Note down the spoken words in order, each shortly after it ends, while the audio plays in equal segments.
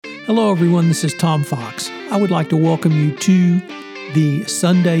Hello, everyone. This is Tom Fox. I would like to welcome you to the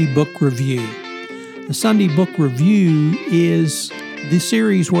Sunday Book Review. The Sunday Book Review is the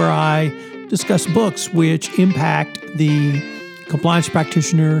series where I discuss books which impact the compliance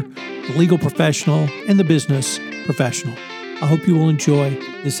practitioner, the legal professional, and the business professional. I hope you will enjoy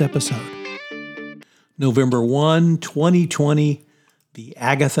this episode. November 1, 2020, the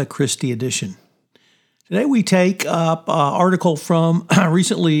Agatha Christie edition. Today we take up an article from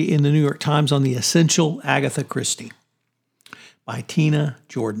recently in the New York Times on the essential Agatha Christie by Tina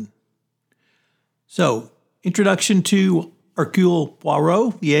Jordan. So, introduction to Hercule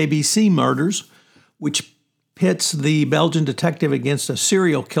Poirot, the ABC murders, which pits the Belgian detective against a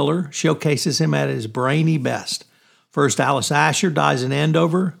serial killer, showcases him at his brainy best. First, Alice Asher dies in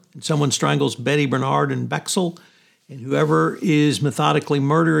Andover, and someone strangles Betty Bernard in Bexel. And whoever is methodically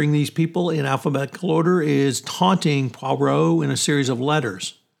murdering these people in alphabetical order is taunting Poirot in a series of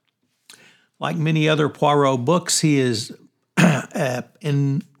letters. Like many other Poirot books, he is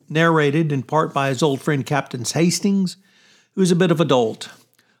narrated in part by his old friend Captain Hastings, who is a bit of a dolt,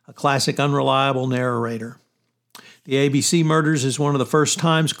 a classic unreliable narrator. The ABC Murders is one of the first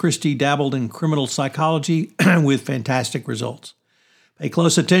times Christie dabbled in criminal psychology with fantastic results. Pay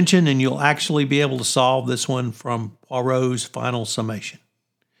close attention and you'll actually be able to solve this one from Poirot's final summation.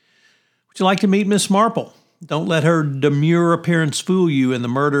 Would you like to meet Miss Marple? Don't let her demure appearance fool you in the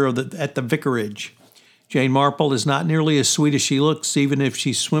murder at the vicarage. Jane Marple is not nearly as sweet as she looks, even if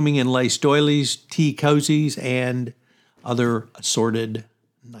she's swimming in lace doilies, tea cozies, and other assorted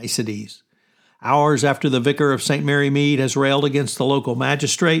niceties. Hours after the vicar of St. Mary Mead has railed against the local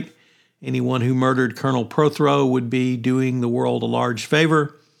magistrate, anyone who murdered Colonel Prothero would be doing the world a large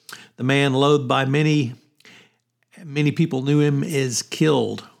favor. The man loathed by many people knew him, is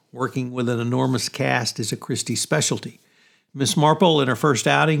killed. Working with an enormous cast is a Christie specialty. Miss Marple, in her first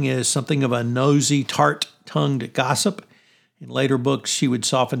outing, is something of a nosy, tart-tongued gossip. In later books, she would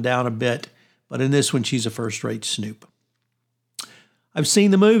soften down a bit, but in this one, she's a first-rate snoop. I've seen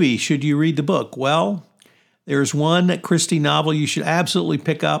the movie. Should you read the book? Well, there's one Christie novel you should absolutely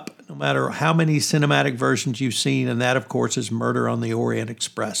pick up, no matter how many cinematic versions you've seen, and that, of course, is Murder on the Orient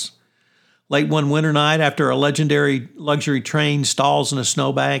Express. Late one winter night, after a legendary luxury train stalls in a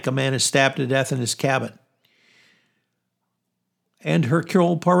snowbank, a man is stabbed to death in his cabin. And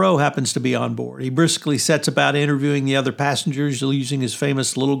Hercule Poirot happens to be on board. He briskly sets about interviewing the other passengers, using his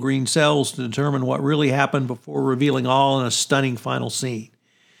famous little green cells to determine what really happened before revealing all in a stunning final scene.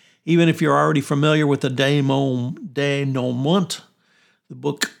 Even if you're already familiar with the denouement, the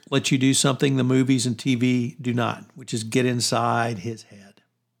book lets you do something the movies and TV do not, which is get inside his head.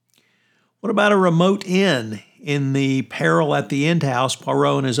 What about a remote inn? In the Peril at the End House,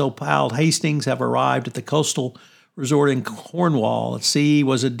 Poirot and his old pal Hastings have arrived at the coastal resort in Cornwall. The sea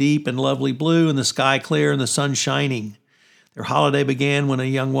was a deep and lovely blue, and the sky clear and the sun shining. Their holiday began when a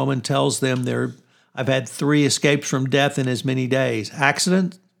young woman tells them, I've had 3 escapes from death in as many days.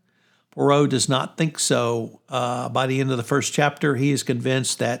 Accident? Poirot does not think so. By the end of the first chapter, he is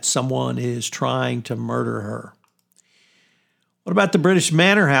convinced that someone is trying to murder her. What about the British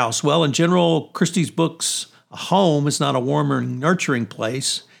Manor House? Well, in general, Christie's books, a home is not a warm and nurturing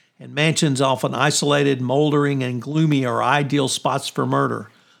place, and mansions, often isolated, moldering, and gloomy, are ideal spots for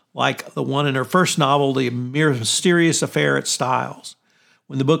murder, like the one in her first novel, The Mysterious Affair at Styles.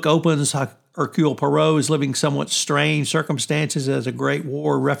 When the book opens, Hercule Poirot is living somewhat strange circumstances as a Great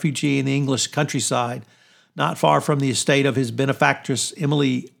War refugee in the English countryside, not far from the estate of his benefactress,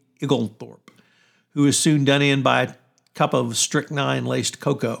 Emily Igglethorpe, who is soon done in by a cup of strychnine-laced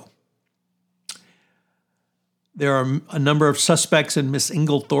cocoa. There are a number of suspects in Miss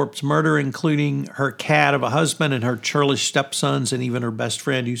Igglethorpe's murder, including her cad of a husband and her churlish stepsons, and even her best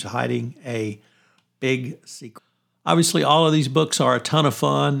friend who's hiding a big secret. Obviously, all of these books are a ton of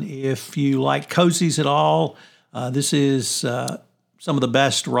fun. If you like cozies at all, this is some of the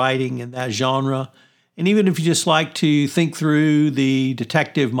best writing in that genre. And even if you just like to think through the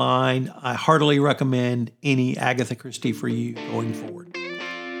detective mind, I heartily recommend any Agatha Christie for you going forward.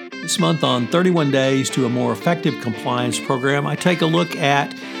 This month on 31 Days to a More Effective Compliance Program, I take a look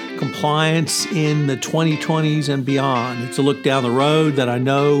at compliance in the 2020s and beyond. It's a look down the road that I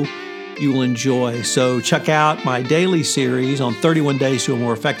know you will enjoy. So check out my daily series on 31 Days to a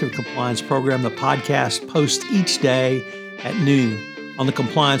More Effective Compliance Program. The podcast posts each day at noon. On The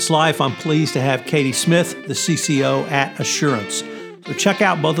Compliance Life, I'm pleased to have Katie Smith, the CCO at Assurance. So check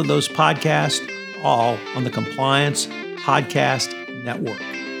out both of those podcasts, all on the Compliance Podcast Network.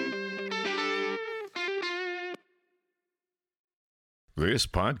 This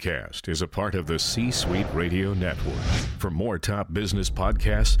podcast is a part of the C-Suite Radio Network. For more top business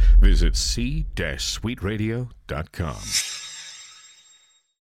podcasts, visit c-suiteradio.com.